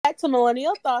back to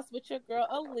Millennial Thoughts with your girl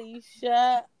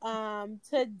Alicia.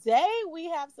 Today we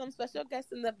have some special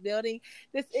guests in the building.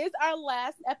 This is our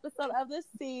last episode of the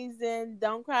season.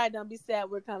 Don't cry, don't be sad.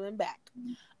 We're coming back.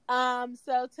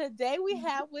 So today we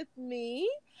have with me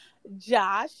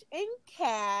Josh and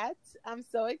Kat. I'm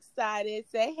so excited.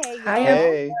 Say hey, y'all. Hi,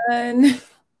 everyone.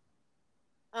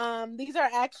 These are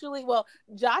actually,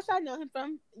 Josh, I know him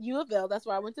from U of L. That's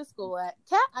where I went to school at.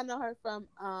 Kat, I know her from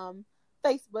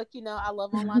Facebook. You know, I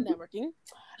love online networking.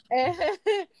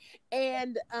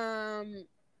 And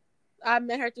I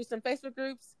met her through some Facebook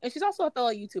groups, and she's also a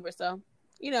fellow YouTuber. So,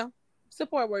 you know,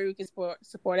 support where you can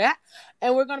support at.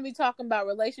 And we're going to be talking about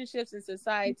relationships and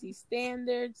society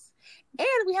standards. And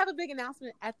we have a big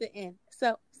announcement at the end.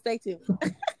 So stay tuned.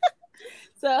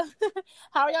 So,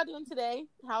 how are y'all doing today?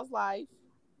 How's life?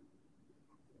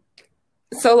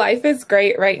 So life is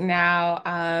great right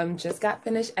now. Just got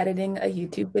finished editing a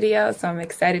YouTube video, so I'm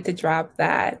excited to drop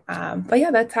that. But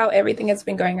yeah, that's how everything has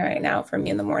been going right now for me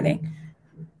in the morning.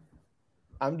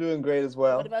 I'm doing great as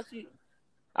well. What about you?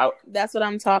 That's what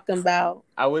I'm talking about.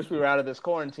 I wish we were out of this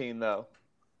quarantine, though.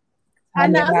 I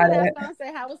know. I was going to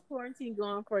say, how was quarantine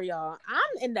going for y'all?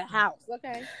 I'm in the house,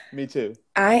 okay? Me too.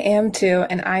 I am too,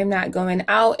 and I'm not going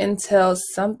out until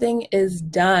something is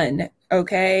done,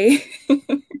 okay?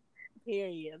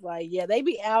 Period. Like, yeah, they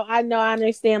be out. I know, I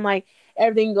understand, like,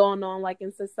 everything going on, like,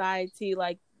 in society,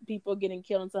 like, people getting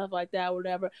killed and stuff like that,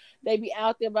 whatever. They be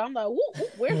out there, but I'm like,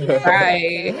 where's the mask?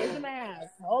 Right. Where's the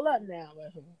mask? Hold up now.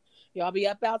 Y'all be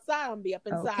up outside. I'm going to be up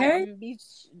inside. Okay. I'm going to be,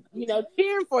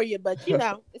 cheering for you, but,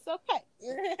 it's okay.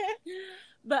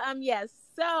 But, yes.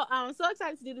 So, I'm so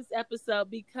excited to do this episode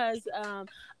because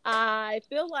I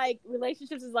feel like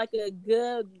relationships is, like, a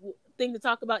good thing to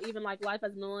talk about, even like life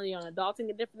as a millennial and adulting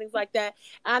and different things like that.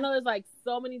 I know there's like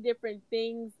so many different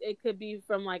things. It could be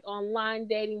from like online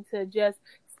dating to just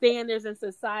standards and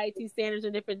society standards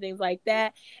and different things like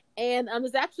that. And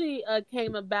this actually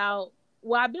came about.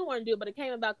 Well, I've been wanting to do it, but it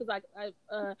came about because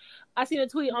I seen a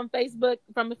tweet on Facebook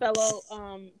from a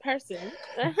fellow person,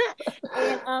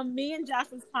 and me and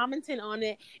Josh was commenting on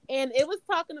it, and it was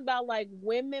talking about like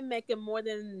women making more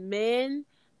than men.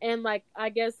 And like, I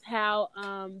guess how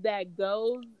that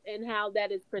goes and how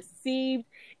that is perceived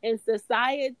in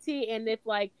society. And if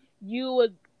like you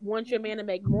would want your man to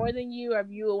make more than you, or if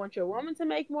you would want your woman to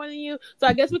make more than you. So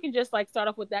I guess we can just like start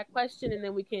off with that question and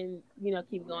then we can,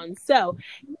 keep going. So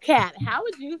Kat, how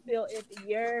would you feel if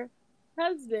your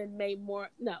husband if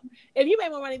you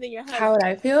made more money than your husband? How would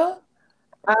I feel?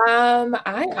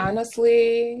 I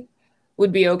honestly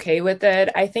would be okay with it.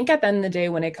 I think at the end of the day,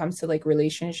 when it comes to like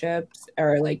relationships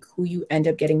or like who you end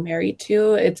up getting married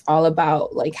to, it's all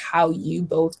about like how you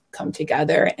both come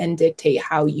together and dictate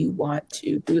how you want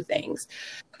to do things.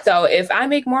 So if I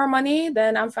make more money,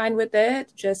 then I'm fine with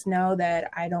it. Just know that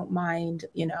I don't mind,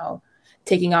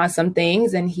 taking on some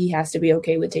things, and he has to be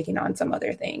okay with taking on some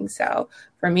other things. So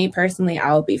for me personally,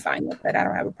 I'll be fine with it. I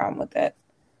don't have a problem with it.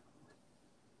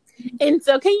 And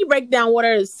so can you break down what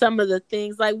are some of the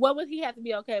things, like what would he have to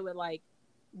be okay with, like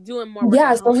doing more work?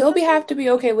 Yeah, so he'll have to be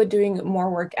okay with doing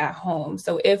more work at home.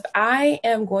 So if I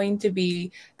am going to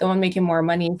be the one making more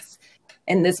money,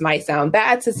 and this might sound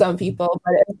bad to some people,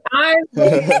 but if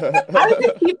I'm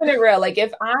just keeping it real. Like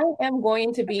if I am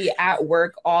going to be at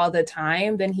work all the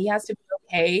time, then he has to be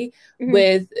okay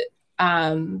with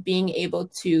being able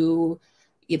to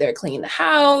either clean the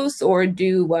house or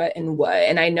do what.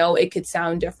 And I know it could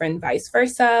sound different vice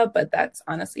versa, but that's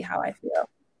honestly how I feel.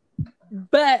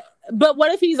 But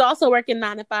what if he's also working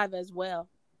 9 to 5 as well?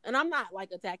 And I'm not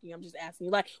like attacking you, I'm just asking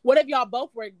you, like, what if y'all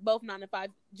both work 9 to 5?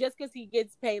 Just because he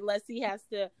gets paid less, he has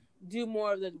to do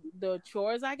more of the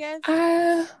chores, I guess?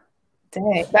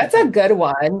 Dang, that's a good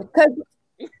one. Because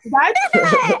that's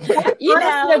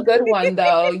a good one,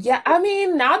 though. Yeah, I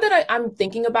mean, now that I'm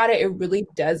thinking about it, it really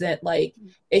doesn't, like,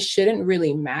 it shouldn't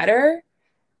really matter.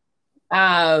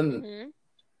 Yeah,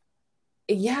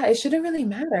 it shouldn't really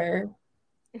matter.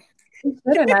 It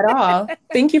shouldn't at all.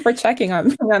 Thank you for checking on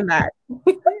me on that.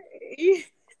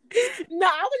 No,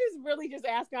 I was just really just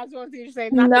asking. I just wanted you to say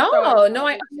no,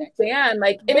 I understand.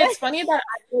 Like, and it's funny that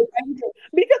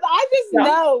because I just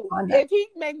know if he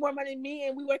make more money than me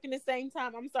and we work in the same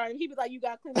time, I'm sorry, he'd be like, "You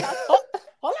got clean house." Hold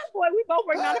on, boy, we both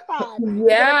work 9 to 5.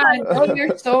 Yeah, no,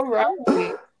 you're so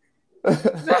right.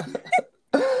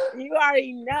 You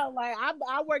already know, like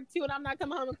I work too, and I'm not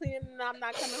coming home and cleaning, and I'm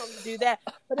not coming home to do that.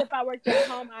 But if I work at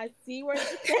home, I see where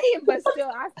it's saying, but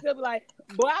I still be like,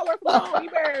 boy, I work from home. You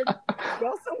better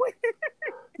go somewhere.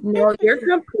 No, you're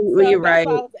completely right.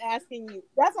 That's why I was asking you.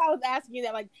 That's why I was asking you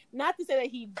that, like, not to say that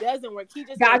he doesn't work. He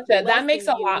just gotcha. That makes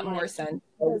a lot more sense.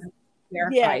 Yeah,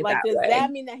 clarified like that does way.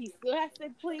 that mean that he still has to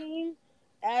clean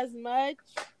as much?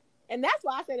 And that's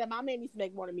why I say that my man needs to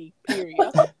make more than me, period.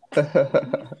 Because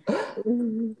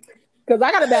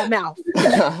I got a bad mouth.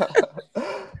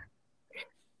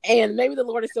 And maybe the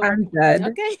Lord is still working I'm on me,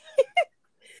 okay?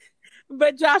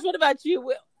 But Josh, what about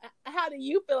you? How do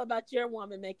you feel about your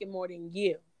woman making more than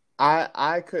you?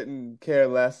 I couldn't care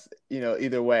less,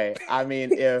 either way. I mean,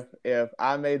 if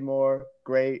I made more,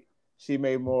 great. She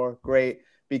made more, great.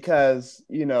 Because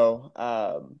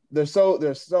there's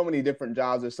so many different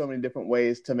jobs. There's so many different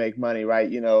ways to make money, right?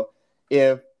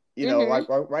 If like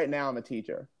right now I'm a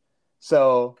teacher,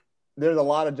 so there's a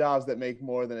lot of jobs that make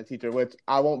more than a teacher. Which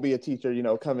I won't be a teacher,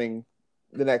 coming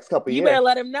the next couple You years. better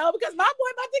let him know because my boy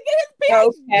about to get his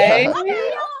PhD.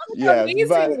 Okay. Yes,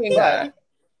 Amazing.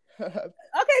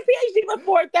 Okay, PhD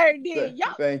before 30.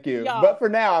 Y'all, thank you. y'all. But for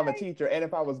now, I'm a teacher, and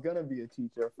if I was gonna be a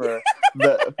teacher for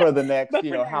the next, But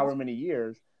for now. however many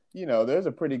years, there's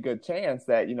a pretty good chance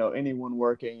that anyone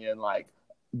working in like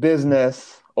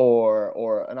business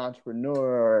or an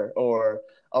entrepreneur or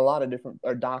a lot of different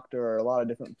or doctor or a lot of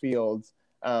different fields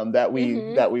that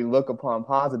we look upon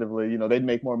positively, they'd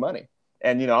make more money.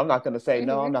 And I'm not going to say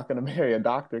no, I'm not going to marry a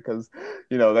doctor because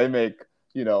they make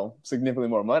significantly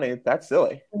more money. That's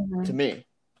silly to me.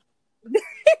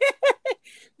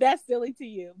 That's silly to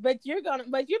you. But you're about to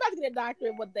get a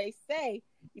doctorate. What they say,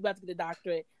 you're about to get a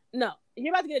doctorate. No,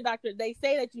 you're about to get a doctorate. They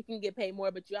say that you can get paid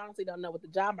more, but you honestly don't know what the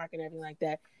job market and everything like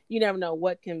that. You never know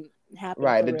what can happen.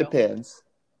 Right. It depends.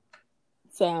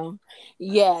 So,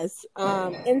 yes.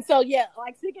 And so, yeah,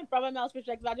 like speaking from a male's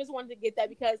perspective, I just wanted to get that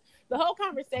because the whole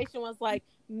conversation was like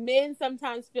men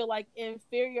sometimes feel like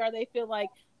inferior. They feel like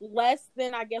less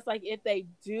than, I guess, like if they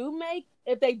do make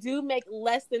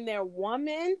less than their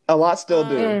woman. A lot still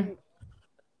do.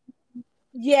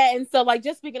 Yeah. And so like,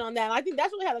 just speaking on that, I think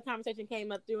that's really how the conversation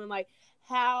came up through and like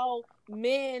how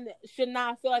men should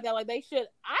not feel like that. Like I feel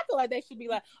like they should be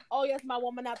like, oh yes, my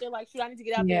woman out there. Like, shoot, I need to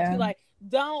get out there too. Like,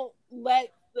 don't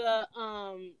let the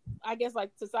I guess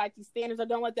like society standards or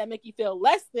don't let that make you feel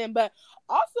less than. But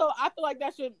also, I feel like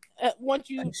that should want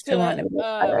you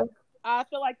to. I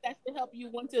feel like that should help you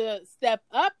want to step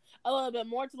up a little bit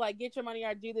more to like get your money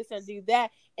or do this or do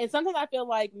that. And sometimes I feel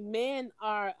like men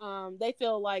are they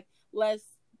feel like less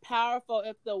powerful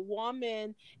if the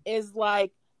woman is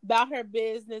like about her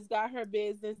business, got her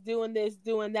business, doing this,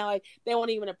 doing that. Like they won't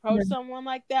even approach someone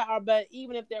like that. But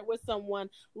even if they're with someone,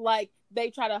 like they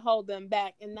try to hold them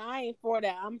back. And I ain't for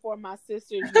that. I'm for my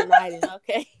sisters uniting.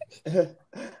 Okay.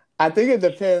 I think it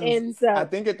depends. And so, I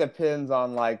think it depends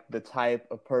on like the type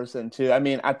of person too. I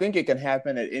mean, I think it can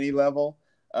happen at any level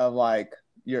of like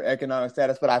your economic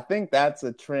status, but I think that's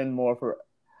a trend more for.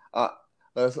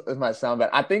 This might sound bad.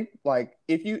 I think like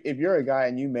if you're a guy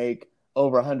and you make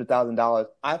over $100,000,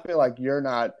 I feel like you're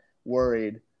not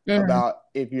worried about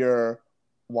if your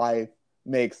wife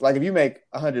makes, like if you make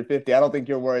 150, I don't think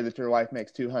you're worried that your wife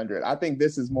makes 200. I think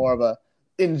this is more of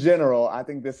in general, I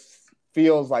think this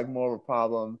feels like more of a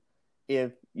problem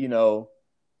if,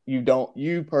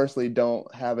 you personally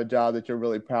don't have a job that you're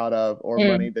really proud of or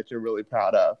money that you're really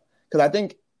proud of. Because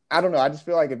I don't know, I just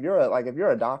feel like if you're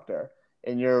a doctor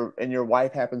and your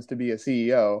wife happens to be a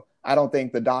CEO, I don't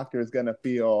think the doctor is going to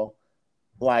feel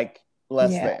like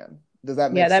less than. Does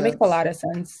that make sense? Yeah, that makes a lot of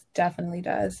sense. Definitely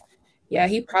does. Yeah,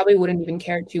 he probably wouldn't even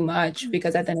care too much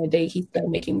because at the end of the day, he's still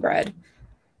making bread.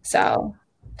 So.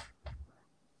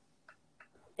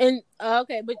 And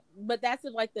okay, but that's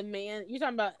if like the man you're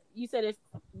talking about. You said if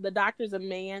the doctor's a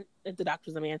man, if the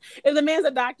man's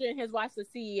a doctor and his wife's a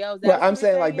CEO. Well, I'm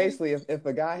saying like basically if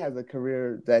a guy has a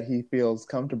career that he feels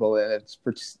comfortable in,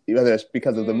 whether it's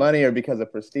because of the money or because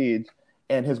of prestige,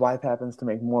 and his wife happens to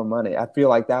make more money, I feel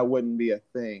like that wouldn't be a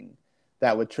thing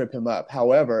that would trip him up.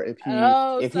 However, if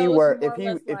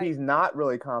he's not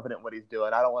really confident what he's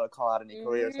doing, I don't want to call out any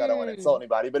careers, so I don't want to insult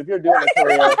anybody. But if you're doing a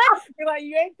career, you're like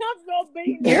you ain't comfortable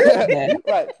being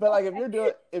right. But like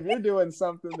if you're doing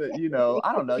something that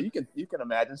I don't know, you can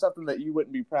imagine something that you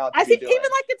wouldn't be proud to be doing. Even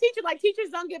like a teacher, like teachers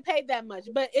don't get paid that much.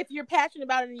 But if you're passionate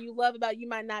about it and you love about it, you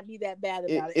might not be that bad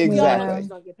about it. Exactly. Teachers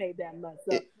don't get paid that much.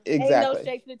 So exactly. Ain't no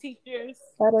shake to the teachers.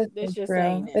 That is so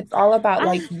true. It's all about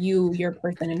like your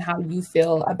person and how you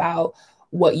feel about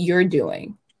what you're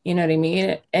doing. You know what I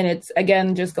mean? And it's,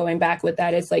 again, just going back with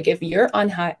that, it's like if you're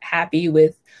unhappy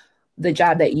with the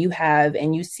job that you have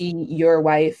and you see your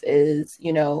wife is,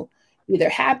 either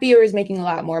happy or is making a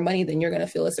lot more money, then you're going to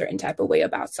feel a certain type of way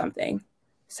about something.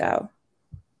 So.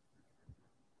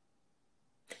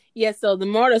 Yeah, so the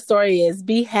moral of the story is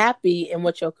be happy in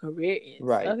what your career is.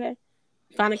 Right. Okay?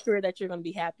 Find a career that you're going to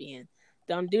be happy in.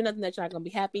 Don't do nothing that you're not going to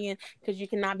be happy in, because you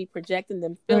cannot be projecting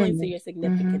them feelings to your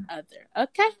significant other.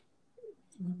 Okay.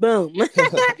 Boom.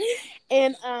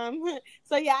 And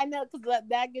so yeah, I know, because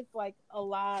that gets like a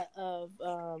lot of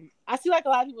I see like a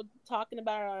lot of people talking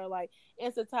about it, or like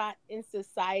in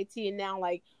society, and now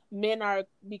like men are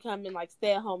becoming like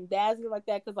stay-at-home dads and like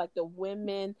that, because like the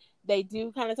women, they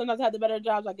do kind of sometimes have the better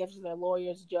jobs, like if they're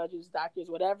lawyers, judges, doctors,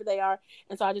 whatever they are.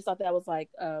 And so I just thought that was like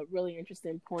a really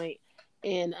interesting point,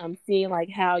 and seeing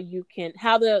like how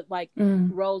the like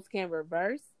roles can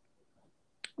reverse.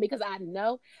 Because I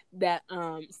know that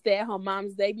stay-at-home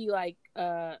moms, they be like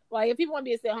if people want to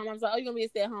be a stay-at-home mom, it's like, oh, you're gonna be a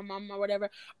stay-at-home mom or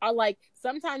whatever. Or like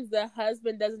sometimes the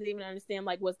husband doesn't even understand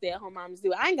like what stay-at-home moms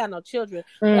do. I ain't got no children,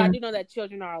 but I do know that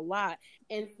children are a lot.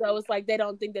 And so it's like they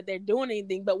don't think that they're doing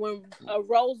anything. But when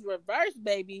roles reverse,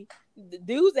 baby, the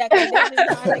dudes act like they're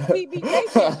just trying to keep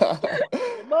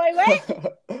boy, wait.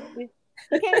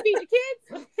 You can't feed your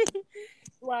kids.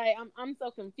 Like I'm so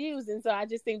confused, and so I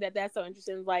just think that that's so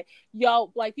interesting. Like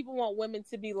y'all, like people want women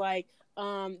to be like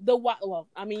the wife. Well,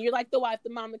 I mean, you're like the wife,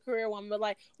 the mom, the career woman. But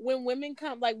like when women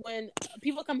come, like when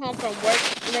people come home from work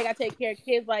and they gotta take care of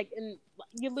kids, like, and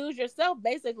you lose yourself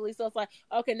basically. So it's like,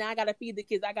 okay, now I gotta feed the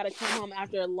kids. I gotta come home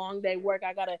after a long day work.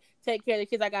 I gotta take care of the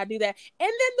kids. I gotta do that, and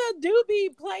then the dude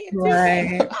be playing too.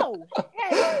 Right. Like, oh,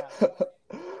 hey,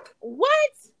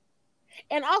 what?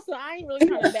 And also, I ain't really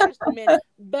trying to bash the men,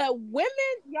 but women,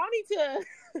 y'all need to.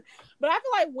 But I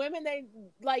feel like women, they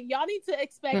like y'all need to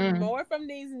expect more from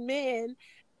these men,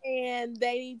 and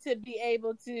they need to be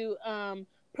able to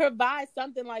provide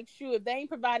something. Like, shoot, if they ain't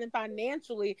providing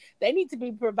financially, they need to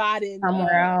be providing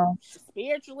somewhere else,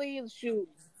 spiritually. Shoot,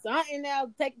 something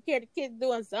else, taking care of the kids,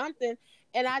 doing something.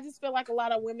 And I just feel like a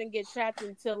lot of women get trapped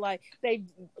into like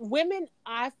women.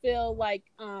 I feel like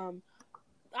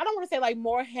I don't want to say like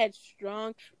more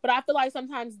headstrong, but I feel like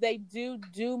sometimes they do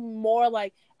more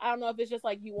like, I don't know if it's just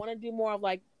like you want to do more of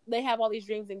like, they have all these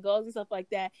dreams and goals and stuff like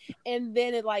that. And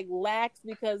then it like lacks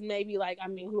because maybe like, I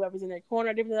mean, whoever's in their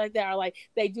corner, different like that, or like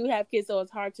they do have kids. So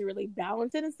it's hard to really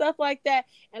balance it and stuff like that.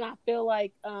 And I feel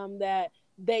like that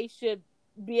they should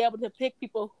be able to pick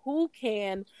people who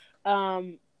can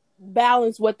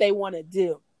balance what they want to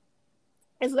do.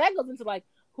 And so that goes into like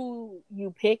who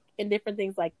you pick and different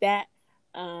things like that.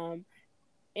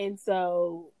 And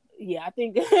so yeah, I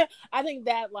think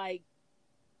that like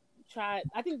I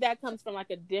think that comes from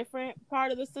like a different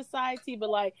part of the society, but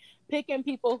like picking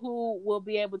people who will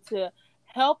be able to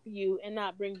help you and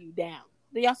not bring you down.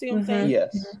 Do y'all see what I'm saying?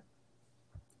 Yes.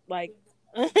 Like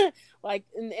like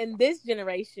in this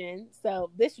generation, you know,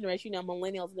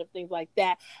 millennials and different things like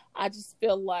that, I just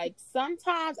feel like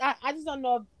sometimes I just don't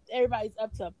know if everybody's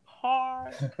up to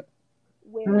par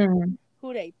with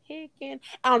who they picking.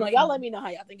 I don't know. Y'all let me know how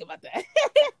y'all think about that.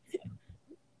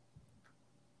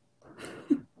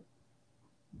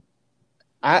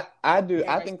 I do.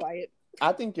 Yeah,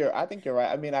 I think you're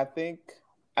right.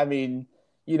 I mean,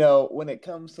 you know, when it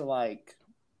comes to like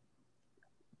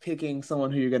picking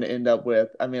someone who you're going to end up with,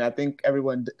 I mean, I think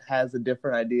everyone has a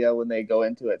different idea when they go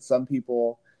into it. Some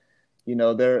people, you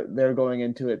know, they're going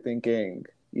into it thinking,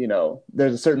 you know,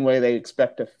 there's a certain way they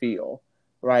expect to feel.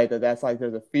 Right, that's like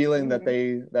there's a feeling that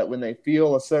when they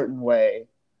feel a certain way,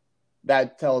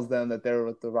 that tells them that they're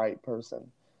with the right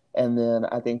person. And then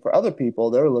I think for other people,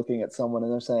 they're looking at someone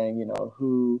and they're saying, you know,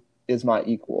 who is my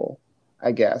equal,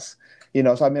 I guess. You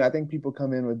know, so I mean, I think people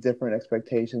come in with different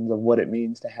expectations of what it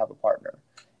means to have a partner.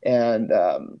 And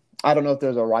I don't know if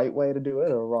there's a right way to do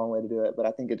it or a wrong way to do it, but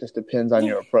I think it just depends on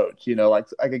your approach. You know, like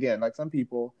again, like some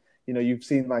people, you know, you've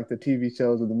seen like the TV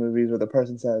shows or the movies where the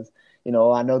person says, you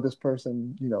know, I know this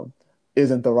person, you know,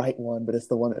 isn't the right one, but it's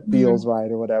the one that feels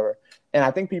right or whatever. And I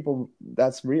think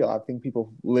that's real. I think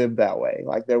people live that way.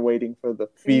 Like they're waiting for the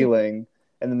feeling.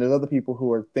 And then there's other people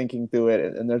who are thinking through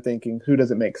it and they're thinking, who does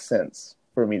it make sense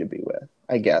for me to be with,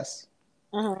 I guess.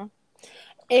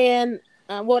 And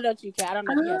what about you, Kat? I don't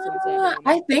know if you have something to say.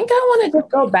 I think I want to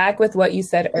just go back with what you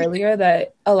said earlier,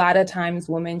 that a lot of times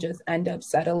women just end up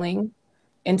settling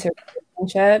into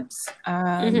relationships.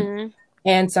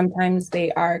 And sometimes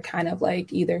they are kind of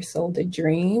like either sold a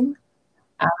dream.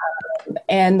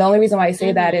 And the only reason why I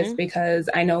say that is because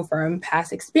I know from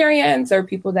past experience or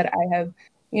people that I have,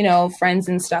 you know, friends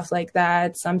and stuff like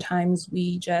that, sometimes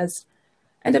we just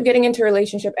end up getting into a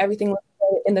relationship, everything looks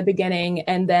good in the beginning,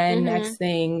 and then next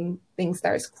thing, things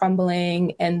starts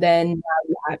crumbling, and then now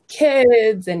you have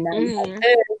kids, and now you have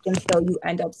this, and so you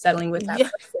end up settling with that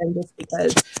person just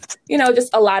because, you know,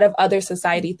 just a lot of other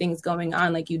society things going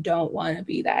on. Like you don't want to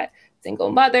be that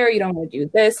single mother, you don't want to do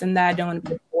this and that, don't want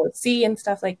to be a will see and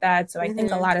stuff like that. So I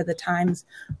think a lot of the times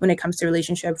when it comes to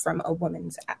relationship from a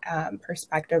woman's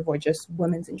perspective, or just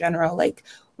women's in general, like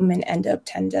women ends up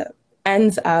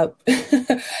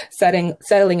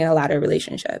settling in a lot of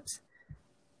relationships.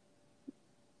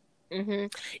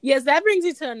 Yes, that brings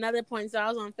me to another point. So I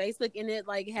was on Facebook and it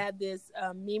like had this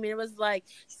meme, and it was like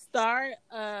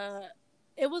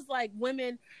it was like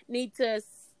women need to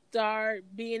start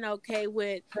being okay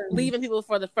with leaving people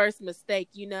for the first mistake,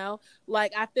 you know?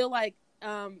 Like I feel like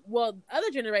other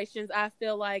generations, I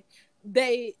feel like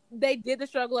they did the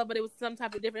struggle up, but it was some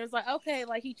type of different. It was like, okay,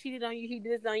 like he cheated on you, he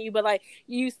did this on you, but like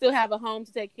you still have a home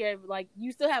to take care of, like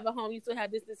you still have a home, you still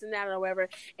have this and that or whatever.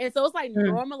 And so it's like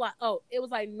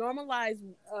normalize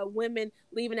women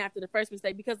leaving after the first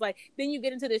mistake, because like then you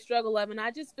get into this struggle of, and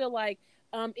I just feel like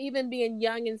even being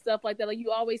young and stuff like that, like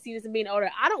you always see this in being older.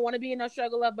 I don't want to be in no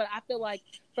struggle of, but I feel like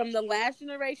from the last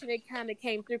generation, it kind of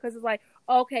came through, because it's like,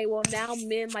 okay, well now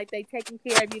men, like they taking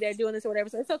care of you, they're doing this or whatever,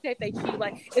 so it's okay if they cheat,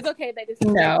 like it's okay if they just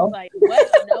like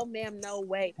what? No ma'am, no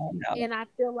way. And I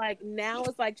feel like now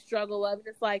it's like struggle of,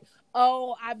 it's like,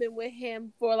 oh, I've been with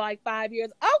him for like 5 years.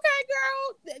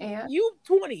 Okay, girl, you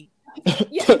 20.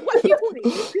 Yeah, what, you 20?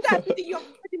 You got 50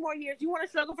 more years. You want to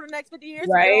struggle for the next 50 years?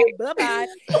 Right. Girl, bye-bye.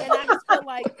 And I just feel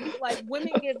like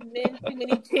women give men too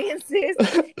many chances.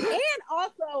 And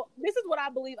also, this is what I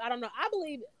believe. I don't know. I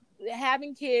believe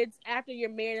having kids after you're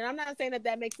married, and I'm not saying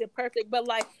that makes it perfect, but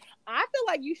like I feel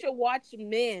like you should watch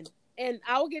men. And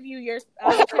I will give you yours.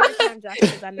 I'll tell you time, Josh,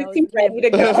 because I know it's ready to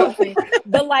go.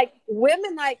 But like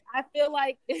women, like I feel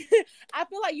like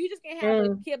you just can't have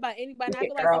a kid by anybody. And I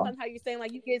feel like sometimes how you're saying,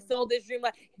 like you get sold this dream,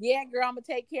 like, yeah, girl, I'm gonna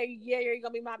take care of you. Yeah, you're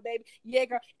gonna be my baby. Yeah,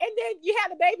 girl. And then you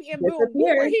have a baby, and boom,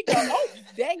 where he go? Oh,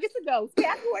 dang, it's a ghost.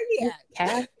 Casper, where he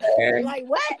at? Like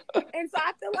what? And so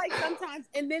I feel like sometimes,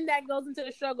 and then that goes into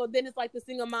the struggle. Then it's like the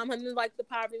single mom, and then like the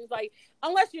poverty. It's like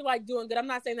unless you're like doing good. I'm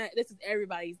not saying that this is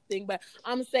everybody's thing, but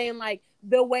I'm saying like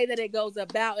the way that it goes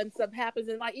about and stuff happens,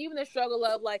 and like even the struggle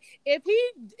of like if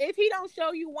he don't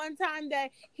show you one time that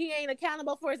he ain't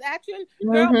accountable for his action,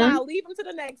 girl, leave him to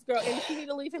the next girl, and she need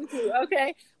to leave him too.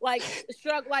 Okay, like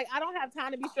struggle. Like I don't have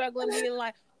time to be struggling, being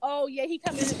like, oh yeah, he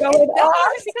coming. He coming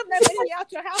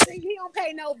out your house and he don't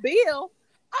pay no bill.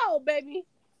 Oh baby,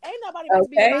 ain't nobody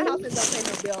supposed to be in my house and don't pay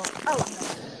no bill. Oh no.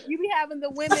 You be having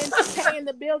the women paying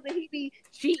the bills, and he be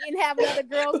cheating, having other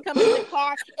girls come in the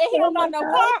car, and he don't got no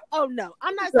car. Oh no,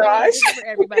 I'm not saying this for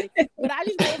everybody, but I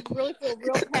just really feel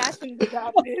real passionate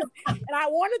about this, and I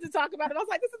wanted to talk about it. I was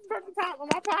like, this is the perfect time on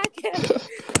my podcast,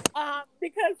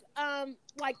 because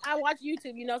like I watch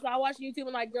YouTube, you know, so I watch YouTube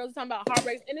and like girls talking about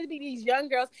heartbreaks, and it'd be these young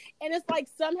girls, and it's like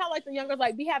somehow like the young girls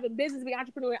like be having business, be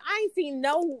entrepreneur. I ain't seen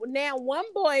one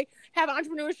boy have an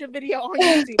entrepreneurship video on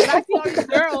YouTube, but I see all these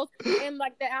girls and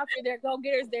like the out there, they're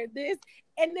go-getters, they're this,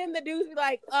 and then the dudes be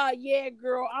like, yeah,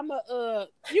 girl, I'm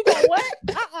you go what?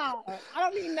 I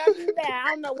don't need nothing of that.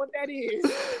 I don't know what that is.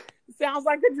 Sounds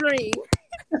like a dream.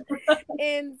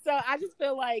 And so I just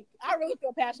feel like I really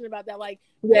feel passionate about that. Like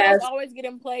girls always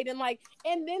getting played, and like,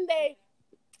 and then they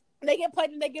get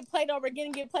played, and they get played over again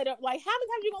and get played over. Like, how many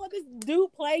times you gonna let this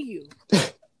dude play you?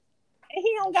 And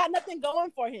he don't got nothing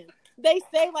going for him. They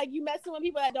say like you messing with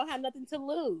people that don't have nothing to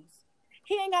lose.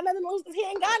 He ain't got nothing to lose because he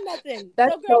ain't got nothing.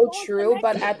 That's so true,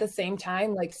 but at the same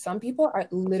time, like some people are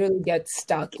literally get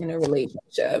stuck in a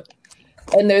relationship,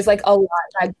 and there's like a lot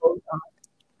that goes on.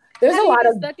 There's a lot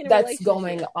of that's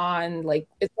going on, like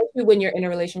especially when you're in a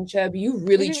relationship, you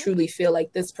really truly feel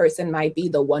like this person might be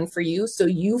the one for you, so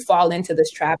you fall into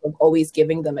this trap of always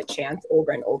giving them a chance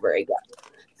over and over again.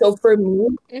 So for me,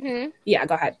 yeah,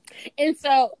 go ahead. And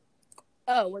so,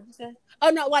 what'd you say? Oh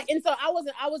no, like, and so I was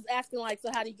asking like, so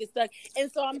how do you get stuck?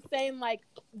 And so I'm saying like,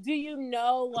 do you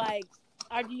know like,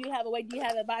 or do you have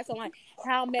advice on like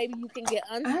how maybe you can get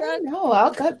unstuck? I don't know.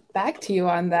 I'll get back to you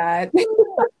on that.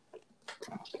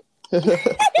 That's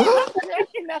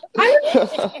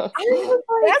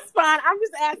fine. I'm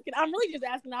just asking. I'm really just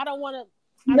asking. I don't want to.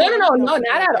 No, not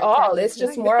at all. It's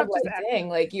just more of like, dang,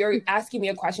 like you're asking me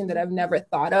a question that I've never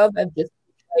thought of just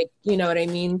like, you know what I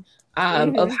mean?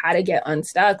 Of how to get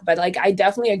unstuck. But like, I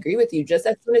definitely agree with you. Just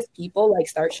as soon as people like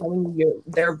start showing you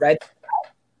their red,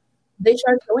 they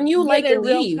start showing you like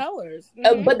leave. Colors.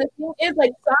 But the thing is,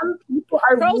 like, some people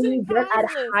are really good at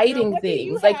hiding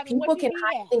things. Like, people can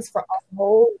hide things for a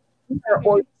whole year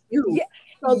or two. Yeah.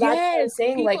 So that's what I'm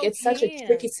saying. Like, it's such a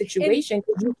tricky situation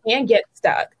because you can get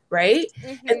stuck, right?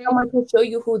 And someone can show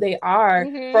you who they are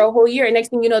for a whole year. And next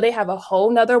thing you know, they have a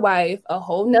whole nother wife, a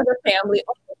whole nother family.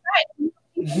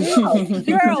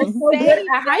 Girls, so good at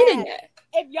hiding it.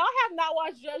 If y'all have not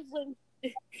watched Judgment,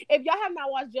 if y'all have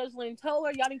not watched Judge Lynn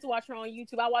Toler, y'all need to watch her on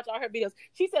YouTube. I watch all her videos.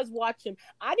 She says, watch him.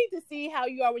 I need to see how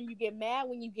you are when you get mad,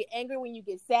 when you get angry, when you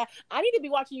get sad. I need to be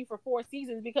watching you for 4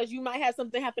 seasons because you might have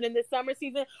something happen in this summer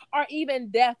season or even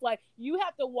death. Like, you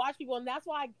have to watch people. And that's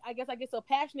why I guess I get so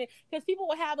passionate, because people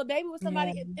will have a baby with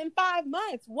somebody in 5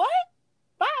 months. What?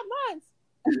 5 months?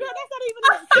 Girl, that's not even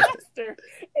a semester.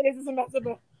 It is a semester,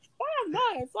 but 5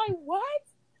 months. Like, what?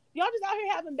 Y'all just out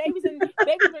here having babies, and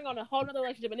babies bring on a whole nother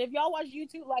relationship. And if y'all watch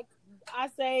YouTube, like I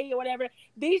say, or whatever,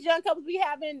 these young couples be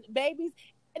having babies,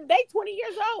 and they 20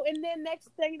 years old, and then next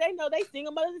thing they know, they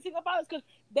single mothers and single fathers because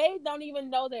they don't even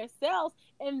know themselves,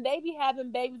 and they be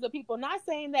having babies with people. Not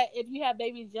saying that if you have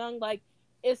babies young, like,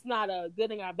 it's not a good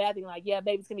thing or a bad thing. Like, yeah,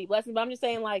 babies can be blessings, but I'm just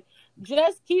saying, like,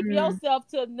 just keep yourself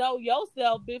to know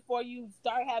yourself before you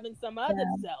start having some other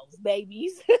selves,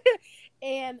 babies.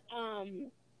 And I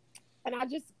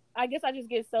guess I just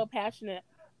get so passionate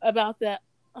about that.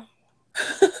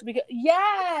 Because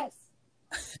yes.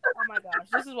 Oh my gosh,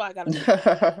 this is why I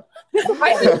gotta.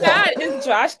 Why is that? Is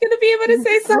Josh gonna be able to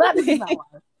say something?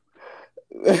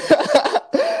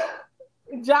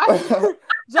 Josh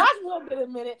will get a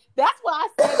minute. That's why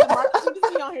I said DeMarcus needs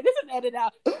to be on here. This is edited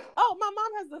out. Oh, my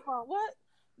mom has the phone. What?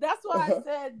 That's why I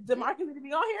said DeMarcus needs to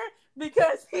be on here,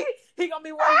 because he gonna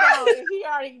be one down, and he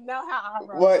already know how I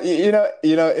roll. Well,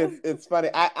 it's funny.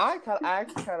 I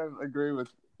actually kind of agree with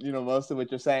most of what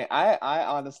you're saying. I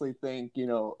honestly think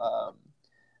the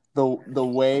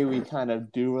way we kind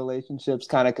of do relationships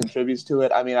kind of contributes to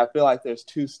it. I mean, I feel like there's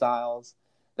 2 styles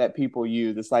that people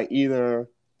use. It's like either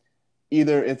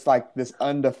it's like this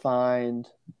undefined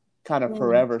kind of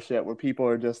forever shit where people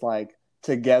are just like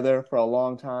together for a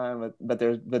long time, but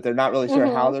they're not really sure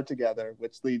how they're together,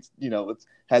 which leads, it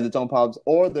has its own problems.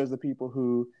 Or there's the people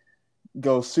who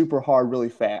go super hard really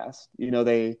fast.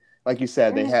 They, like you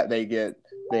said, they have a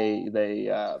baby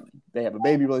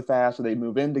really fast, or they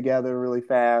move in together really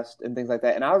fast and things like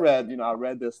that. And I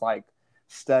read this like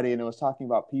study, and it was talking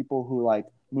about people who like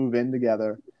move in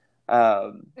together.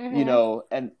 And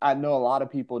I know a lot of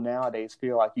people nowadays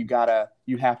feel like you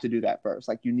have to do that first.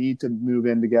 Like, you need to move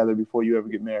in together before you ever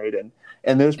get married.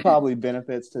 And there's probably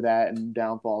benefits to that and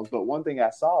downfalls. But one thing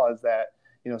I saw is that,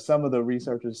 some of the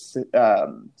researchers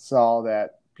saw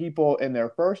that people in their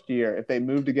first year, if they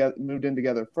moved in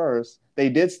together first, they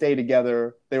did stay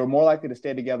together. They were more likely to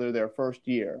stay together their first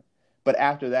year. But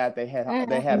after that, they had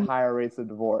higher rates of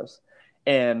divorce.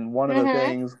 And one of the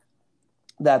things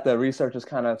that the researchers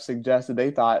kind of suggested,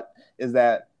 they thought, is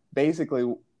that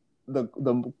basically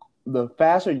the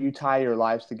faster you tie your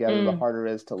lives together, the harder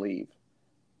it is to leave.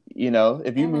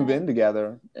 If you move in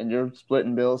together and you're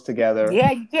splitting bills together,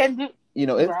 you can do.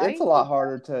 It's a lot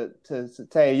harder to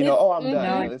say, I'm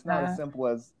done. It's not as simple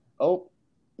as,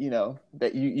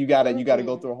 that you gotta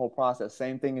go through a whole process.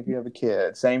 Same thing if you have a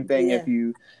kid. Same thing if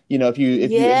you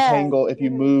entangle, if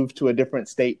you move to a different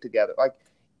state together. Like,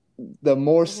 the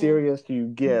more serious you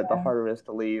get, the harder it is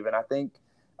to leave. And I think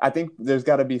there's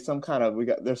got to be some kind of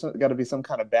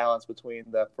balance between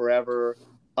the forever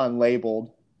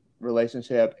unlabeled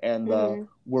relationship and the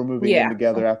we're moving in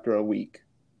together after a week.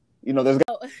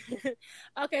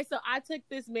 Okay, so I took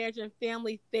this marriage and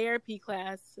family therapy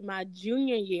class my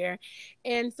junior year,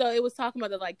 and so it was talking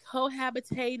about the like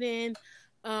cohabitating,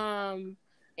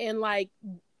 and like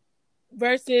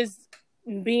versus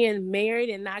being married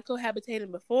and not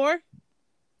cohabitating before.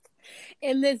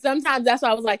 And then sometimes that's why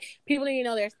I was like, people need to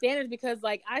know their standards, because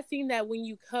like I seen that when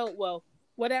you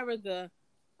whatever the,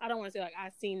 I don't want to say like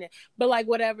I seen it, but like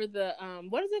whatever the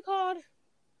what is it called?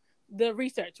 The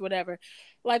research, whatever.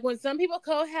 Like when some people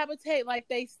cohabitate, like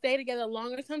they stay together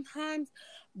longer sometimes,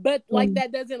 but like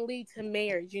that doesn't lead to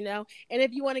marriage, And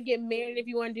if you want to get married, if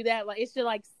you want to do that, like it's just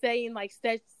like saying like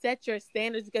set your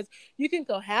standards, because you can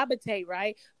cohabitate,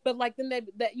 right? But like then that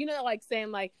like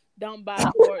saying like don't buy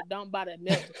the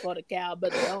milk before the cow,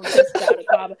 but don't just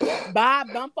buy the cow.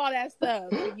 Bump all that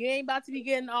stuff. You ain't about to be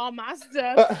getting all my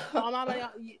stuff, all my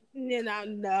money.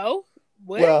 No.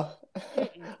 What?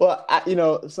 Well,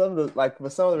 some of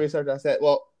the research I said,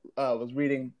 was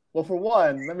reading. Well, for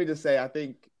one, let me just say, I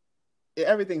think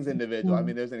everything's individual. I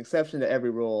mean, there's an exception to every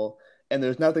rule, and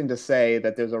there's nothing to say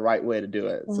that there's a right way to do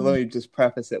it. So let me just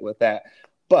preface it with that.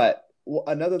 But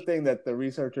another thing that the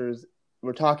researchers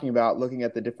were talking about, looking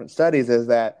at the different studies, is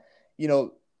that,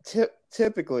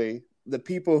 typically the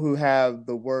people who have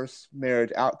the worst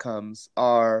marriage outcomes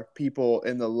are people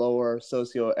in the lower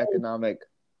socioeconomic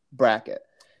bracket.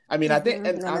 I mean, I think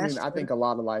a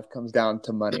lot of life comes down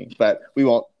to money, but we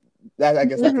won't. I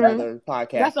guess that's another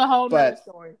podcast. That's a whole other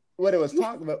story. What it was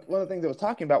talking about, one of the things it was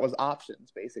talking about was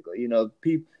options. Basically,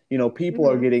 people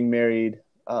are getting married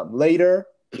later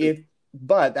if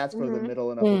but that's for the Mm-hmm.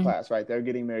 middle and upper class, right? They're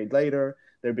getting married later.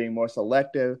 They're being more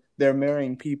selective. They're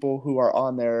marrying people who are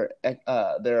on their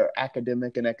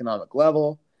academic and economic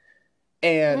level,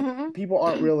 and Mm-hmm. people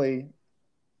aren't really,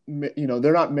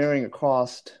 they're not marrying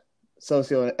across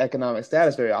socioeconomic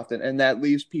status very often, and that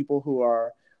leaves people who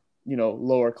are,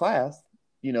 lower class,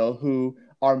 who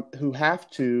have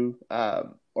to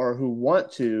or who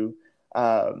want to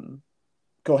um,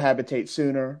 cohabitate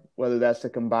sooner, whether that's to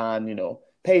combine,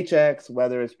 paychecks,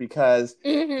 whether it's because,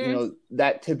 Mm-hmm.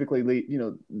 that typically,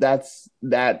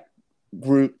 that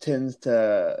group tends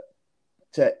to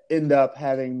end up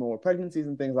having more pregnancies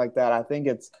and things like that. I think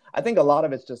a lot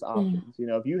of it's just options.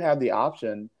 If you have the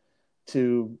option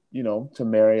to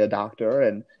marry a doctor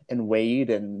and wait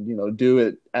and, do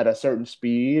it at a certain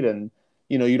speed, and,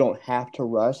 you don't have to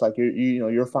rush, like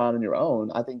you're fine on your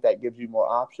own. I think that gives you more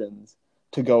options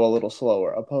to go a little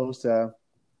slower, opposed to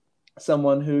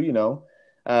someone who,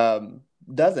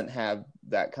 doesn't have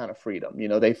that kind of freedom.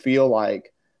 They feel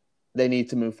like they need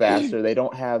to move faster. They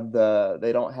don't have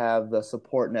the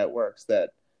support networks that,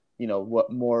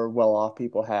 what more well-off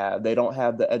people have. They don't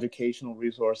have the educational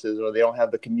resources, or they don't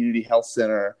have the community health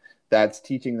center that's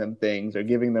teaching them things or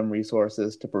giving them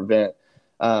resources to prevent,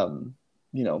 um,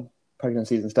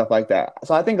 pregnancies and stuff like that.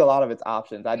 So I think a lot of it's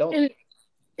options. I don't.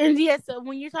 And yes, so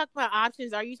when you talk about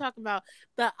options, are you talking about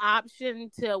the option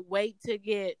to wait to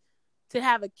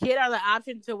have a kid, or the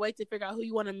option to wait to figure out who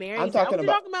you want to marry? I'm Is that talking what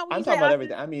you're about. talking about when I'm you say talking about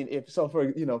options? everything. I mean, if so,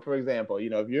 for example,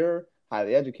 if you're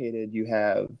highly educated,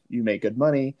 you make good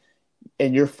money,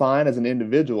 and you're fine as an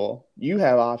individual, you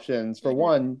have options. For Mm-hmm.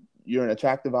 one, you're an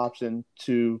attractive option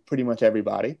to pretty much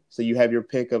everybody. So you have your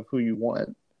pick of who you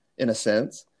want, in a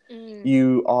sense. Mm-hmm.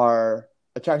 You are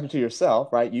attracted to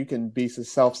yourself, right? You can be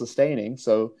self-sustaining,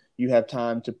 so you have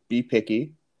time to be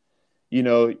picky. You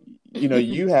know,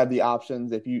 you have the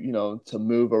options if to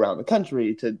move around the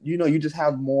country, to, you just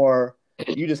have more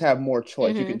choice. You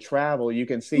Mm-hmm. can travel, you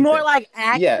can see More things. like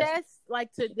Yes, access,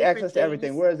 like to different access to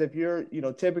everything. things. Whereas if you're,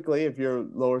 typically if you're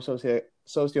lower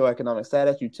socioeconomic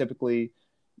status, you typically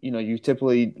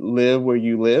live where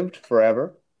you lived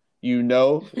forever. You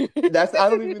know, that's I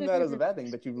don't even mean that as a bad thing,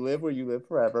 but you live where you live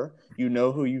forever. You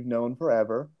know who you've known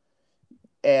forever,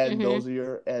 and Mm-hmm.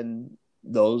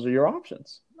 those are your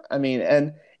options. I mean,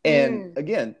 and Mm.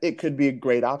 again, it could be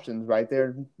great options right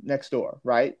there next door,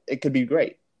 right? It could be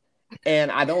great.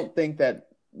 And I don't think that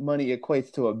money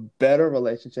equates to a better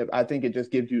relationship. I think it just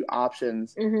gives you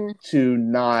options Mm-hmm. to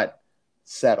not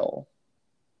settle.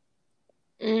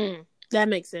 Mm. That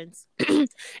makes sense.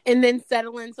 And then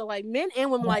settling, so like men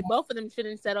and women, like both of them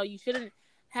shouldn't settle. You shouldn't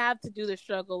have to do the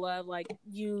struggle of, like,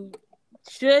 you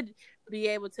should be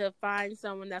able to find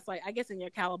someone that's, like, I guess in your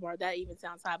caliber. That even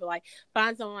sounds high, but like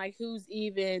find someone like who's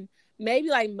even maybe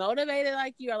like motivated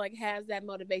like you, or like has that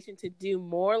motivation to do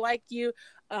more like you,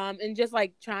 and just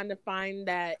like trying to find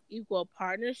that equal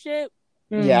partnership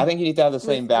Yeah, I think you need to have the with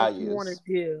same what you want to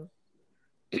values.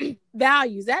 do.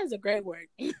 Values, that is a great word.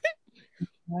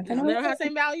 No, they don't have the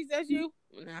same values as you.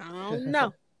 No,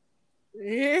 no.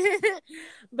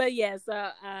 But yeah, so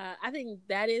I think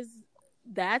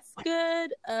that's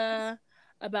good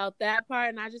about that part.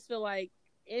 And I just feel like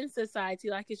in society,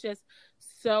 like, it's just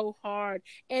so hard.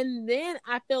 And then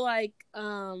I feel like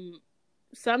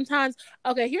sometimes,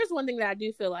 okay, here's one thing that I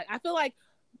do feel like. I feel like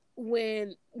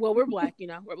we're black,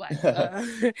 we're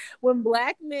black. When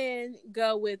black men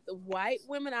go with white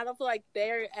women, I don't feel like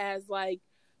they're as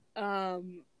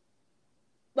um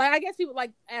like, I guess people,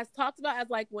 like, as talked about as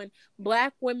like when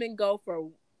black women go for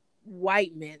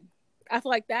white men. I feel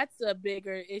like that's a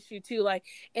bigger issue too. Like,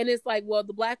 and it's like, well,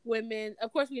 the black women,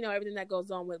 of course, we know everything that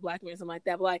goes on with black women and something like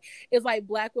that. But like, it's like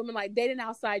black women like dating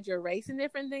outside your race and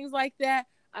different things like that.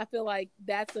 I feel like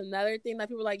that's another thing. Like,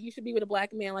 people are like, you should be with a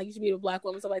black man, like you should be with a black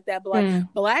woman, stuff like that. But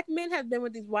like, black men have been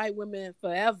with these white women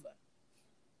forever,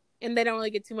 and they don't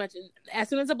really get too much. And as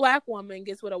soon as a black woman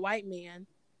gets with a white man,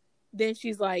 then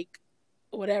she's like,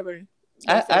 whatever.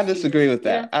 I disagree with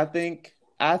Yeah. that.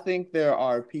 I think there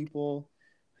are people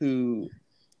who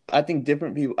I think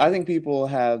different people. I think people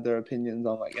have their opinions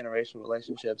on like interracial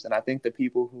relationships, and I think the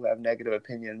people who have negative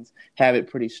opinions have it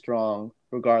pretty strong,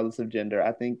 regardless of gender.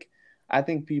 I think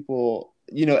people,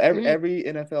 every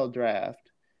NFL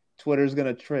draft, Twitter's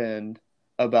gonna trend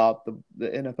about the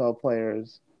NFL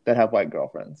players that have white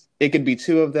girlfriends. It could be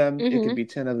two of them, it could be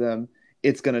 10 of them.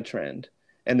 It's gonna trend,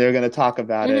 and they're gonna talk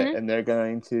about it, and they're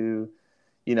going to,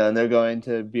 and they're going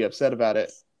to be upset about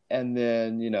it, and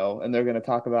then and they're going to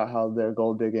talk about how they're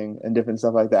gold digging and different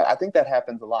stuff like that. I think that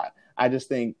happens a lot. I just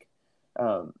think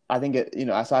I think it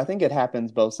so I think it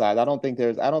happens both sides. I don't think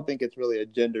it's really a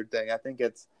gendered thing. I think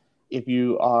it's if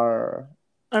you are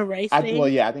A race Well,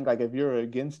 thing. yeah, I think like if you're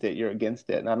against it, you're against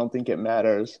it, and I don't think it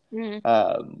matters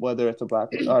whether it's a black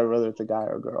or whether it's a guy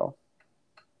or a girl.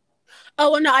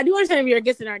 Oh, well, no, I do understand if you're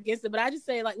against it or against it, but I just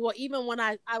say, like, well, even when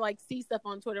I like see stuff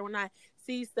on Twitter, when I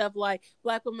see stuff like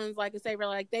black women's like a savior,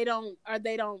 like they don't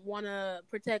want to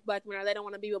protect black men, or they don't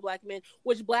want to be with black men,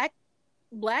 which black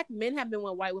men have been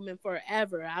with white women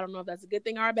forever. I don't know if that's a good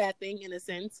thing or a bad thing in a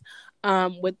sense,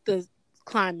 with the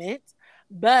climate,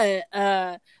 but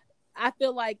I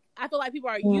feel like people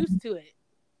are used to it.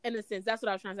 In a sense, that's what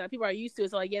I was trying to say. People are used to it.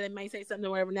 So, like, yeah, they may say something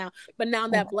or whatever now. But now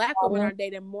that black women are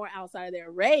dating more outside of their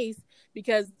race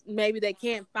because maybe they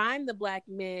can't find the black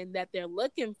men that they're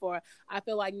looking for, I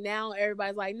feel like now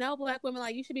everybody's like, no, black women,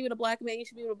 like, you should be with a black man. You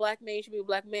should be with a black man. You should be with a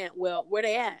black man. Well, where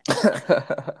they at?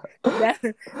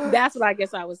 That's what I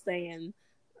guess I was saying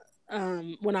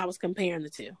when I was comparing the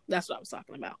two. That's what I was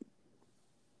talking about.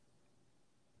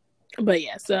 But,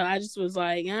 yeah, so I just was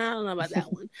like, I don't know about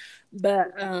that one.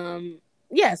 But,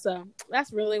 yeah, so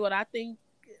that's really what I think.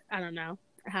 I don't know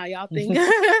how y'all think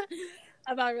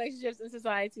about relationships in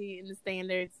society and the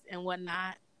standards and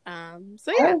whatnot.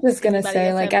 So yeah, I was just gonna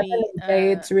say, like, at the end of the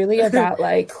day, it's really about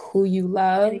like who you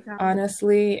love,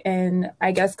 honestly. And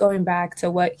I guess going back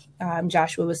to what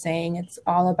Joshua was saying, it's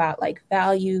all about like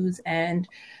values and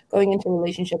going into a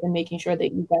relationship and making sure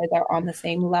that you guys are on the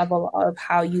same level of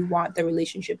how you want the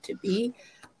relationship to be.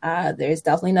 There's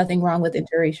definitely nothing wrong with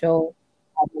interracial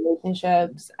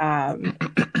relationships.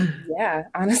 Yeah,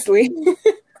 honestly.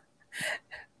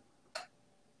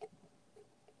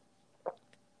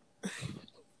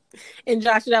 And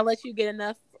Josh, did I let you get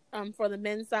enough for the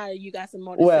men's side, or you got some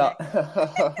more to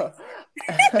say?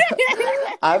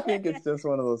 I think it's just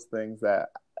one of those things that,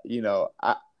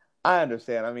 I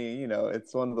understand. I mean,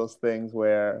 it's one of those things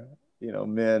where,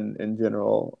 men in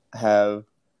general have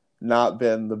not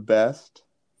been the best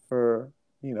for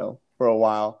a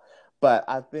while. But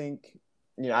I think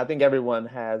everyone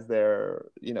has their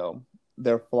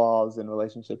flaws in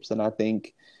relationships. And I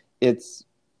think it's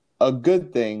a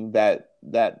good thing that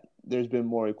there's been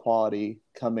more equality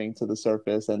coming to the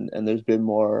surface, and there's been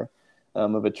more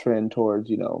of a trend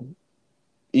towards,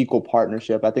 equal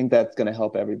partnership. I think that's going to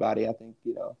help everybody. I think,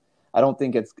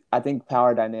 I think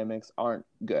power dynamics aren't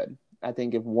good. I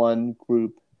think if one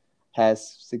group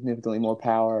has significantly more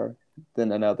power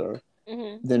than another,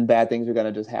 then bad things are going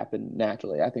to just happen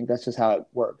naturally. I think that's just how it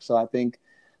works. So I think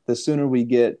the sooner we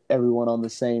get everyone on the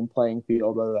same playing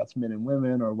field, whether that's men and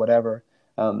women or whatever,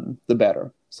 the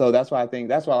better. So that's why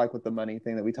I like with the money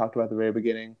thing that we talked about at the very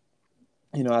beginning.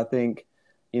 I think,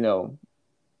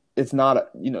 it's not,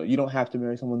 you don't have to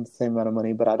marry someone with the same amount of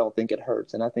money, but I don't think it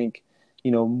hurts. And I think,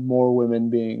 more women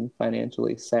being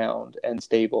financially sound and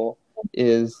stable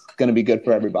is going to be good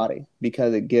for everybody,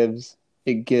 because it gives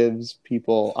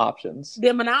people options.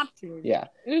 Them an option. Yeah.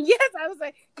 Yes, I was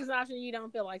like, it's an option you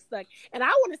don't feel like stuck. And I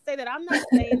want to say that I'm not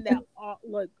saying that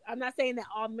I'm not saying that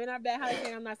all men are bad.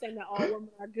 I'm not saying that all women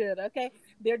are good. Okay,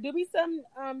 there do be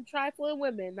some trifling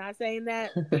women. Not saying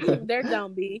that there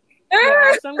don't be. There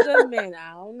are some good men.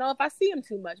 I don't know if I see them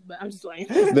too much, but I'm just playing.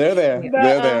 They're there. But,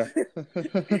 they're there.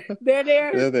 They're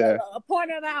there. They're there. Point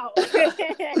them out.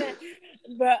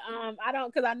 But I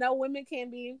don't, because I know women can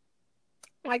be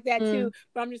like that too,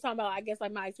 but I'm just talking about, I guess,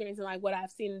 like my experience and like what I've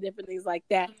seen and different things like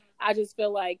that. I just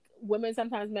feel like women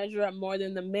sometimes measure up more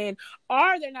than the men,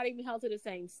 or they're not even held to the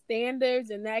same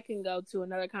standards, and that can go to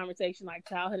another conversation like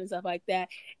childhood and stuff like that.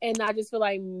 And I just feel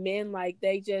like men, like,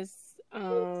 they just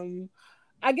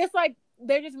I guess like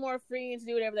they're just more free and to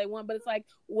do whatever they want, but it's like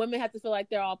women have to feel like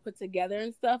they're all put together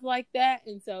and stuff like that.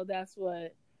 And so that's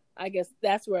what I guess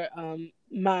that's where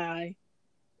my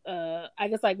I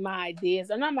guess like my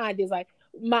ideas, or not my ideas, like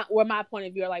where my point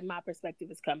of view or like my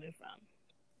perspective is coming from.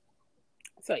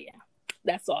 So yeah,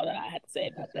 that's all that I had to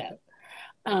say about that.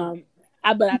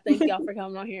 But I thank y'all for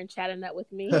coming on here and chatting that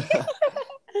with me.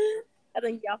 I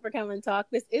thank y'all for coming and talk.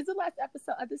 This is the last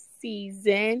episode of the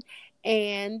season,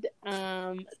 and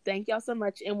thank y'all so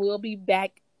much. And we'll be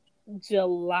back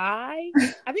July.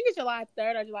 I think it's July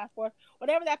 3rd or July 4th,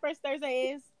 whatever that first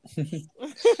Thursday is.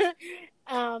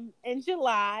 In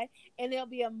July, and there'll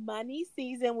be a money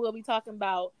season. We'll be talking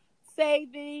about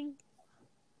saving.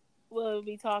 We'll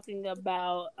be talking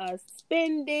about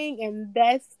spending,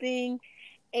 investing,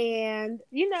 and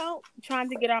trying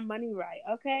to get our money right.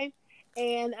 Okay.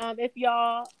 And if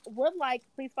y'all would like,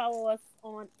 please follow us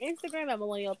on Instagram at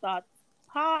Millennial Thoughts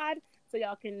Pod, so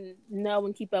y'all can know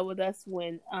and keep up with us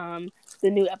when the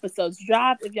new episodes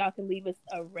drop. If y'all can leave us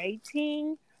a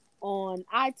rating on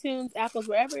iTunes, Apples,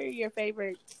 wherever your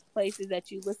favorite places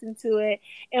that you listen to it.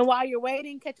 And while you're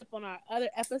waiting, catch up on our other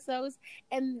episodes.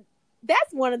 And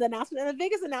that's one of the announcements. And the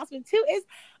biggest announcement too is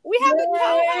we have a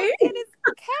co-host, and it's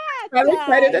Kat. I'm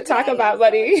excited to talk about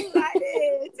Buddy. So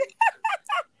excited.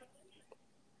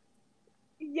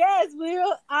 Yes,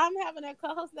 I'm having a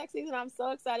co-host next season. I'm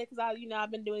so excited because I've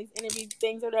been doing these interview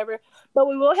things or whatever. But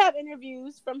we will have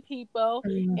interviews from people,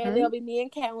 and it'll be me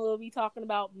and Kat. We'll be talking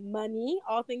about money,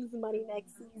 all things money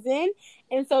next season.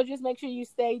 And so just make sure you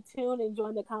stay tuned and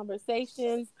join the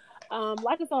conversations.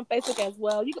 Like us on Facebook as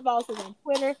well. You can follow us on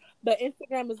Twitter, but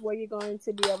Instagram is where you're going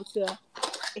to be able to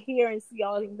hear and see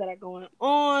all the things that are going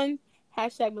on.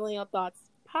 # Millennial Thoughts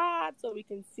Pod, so we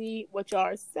can see what y'all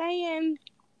are saying.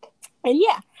 And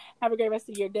yeah, have a great rest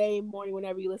of your day, morning,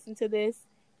 whenever you listen to this.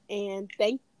 And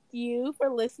thank you for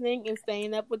listening and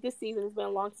staying up with this season. It's been a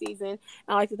long season.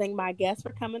 I'd like to thank my guests for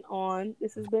coming on.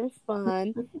 This has been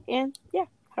fun. And yeah,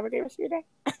 have a great rest of your day.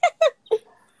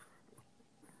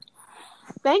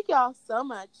 Thank y'all so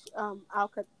much. I'll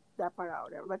cut that part out or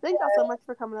whatever. But thank y'all so much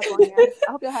for coming up on here. I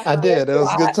hope y'all had fun. I did. It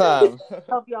was a good time.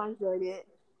 Hope y'all enjoyed it.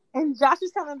 And Josh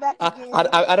is coming back again.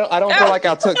 I don't feel like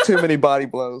I took too many body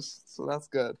blows, so that's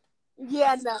good.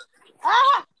 Yeah, no.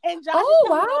 And Josh is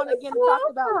coming on again to talk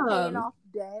about paying off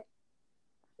debt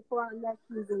for our next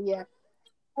season. Yeah.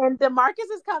 And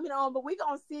DeMarcus is coming on, but we're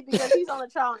going to see because he's on a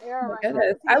trial and error right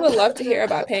now. I would love to hear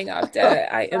about paying off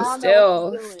debt. I am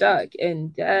still stuck in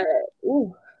debt.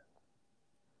 Ooh.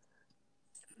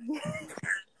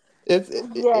 It's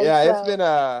been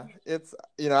I've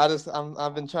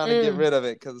been trying to get rid of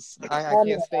it because I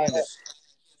can't stand it.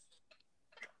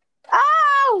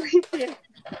 Oh,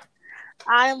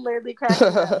 I am literally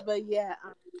cracking up, but yeah.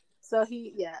 So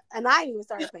and I ain't even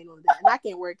started paying on that, and I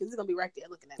can't work because it's gonna be right there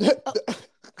looking at me.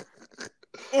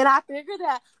 And I figured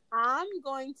that I'm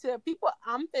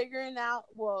figuring out.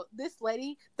 Well, this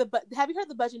lady, have you heard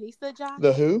the Budgetnista, John?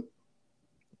 The who?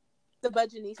 The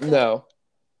Budgetnista. No.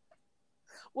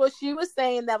 Well, she was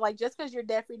saying that like just because you're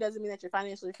debt free doesn't mean that you're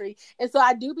financially free. And so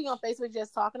I do be on Facebook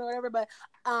just talking or whatever. But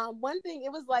one thing,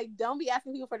 it was like, don't be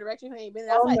asking people for direction who ain't been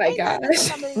there. I was my gosh.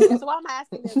 So why am I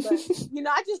asking them?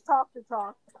 But I just talk to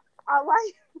talk.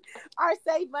 I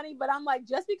save money, but I'm like,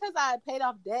 just because I paid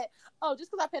off debt,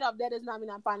 just because I paid off debt does not mean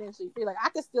I'm financially free. Like I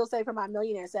could still save for my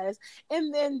millionaire status.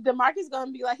 And then DeMarcus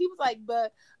gonna be like, he was like,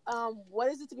 but what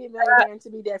is it to be a millionaire and to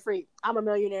be debt free? I'm a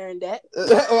millionaire in debt.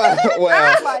 Well,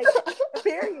 I'm like,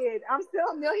 period. I'm still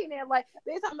a millionaire. Like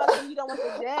they talking about you don't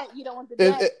want the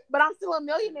debt, but I'm still a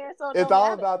millionaire. So it's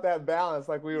all about that balance,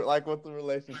 like we were like with the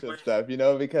relationship stuff,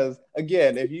 because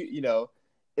again, if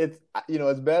it's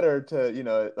better to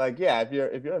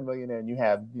if you're a millionaire and you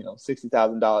have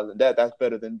 $60,000 in debt, that's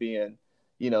better than being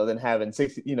than having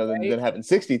than having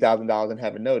 $60,000 and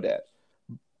having no debt.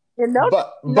 And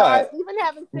but even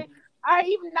having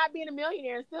even not being a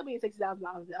millionaire and still being $60,000.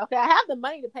 Okay, I have the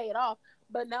money to pay it off,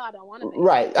 but no, I don't want to pay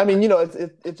right. it. I mean,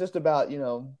 it's just about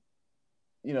being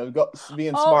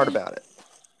smart about it.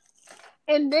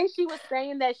 And then she was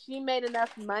saying that she made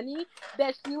enough money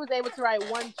that she was able to write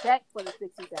one check for the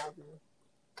 $60,000.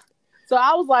 So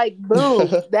I was like, boom,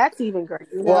 that's even great.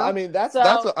 Well, I mean, that's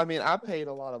what I mean. I paid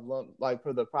a lot of loans, like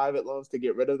for the private loans to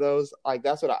get rid of those. Like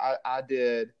that's what I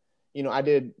did. I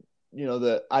did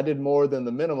more than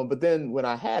the minimum. But then when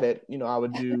I had it, I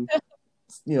would do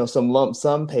some lump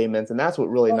sum payments, and that's what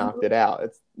really knocked it out.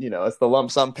 It's it's the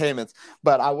lump sum payments.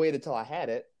 But I waited till I had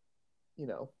it.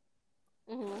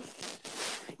 Mm-hmm.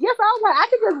 Yes, I was like, I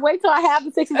could just wait till I have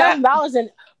the $60,000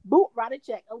 and boop, write a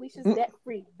check. Alicia's debt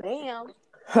free. Bam.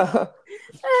 But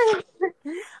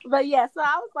yeah, so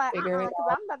I was like, because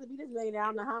I'm about to be this millionaire. I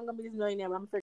don't know how I'm gonna be this millionaire, but I'm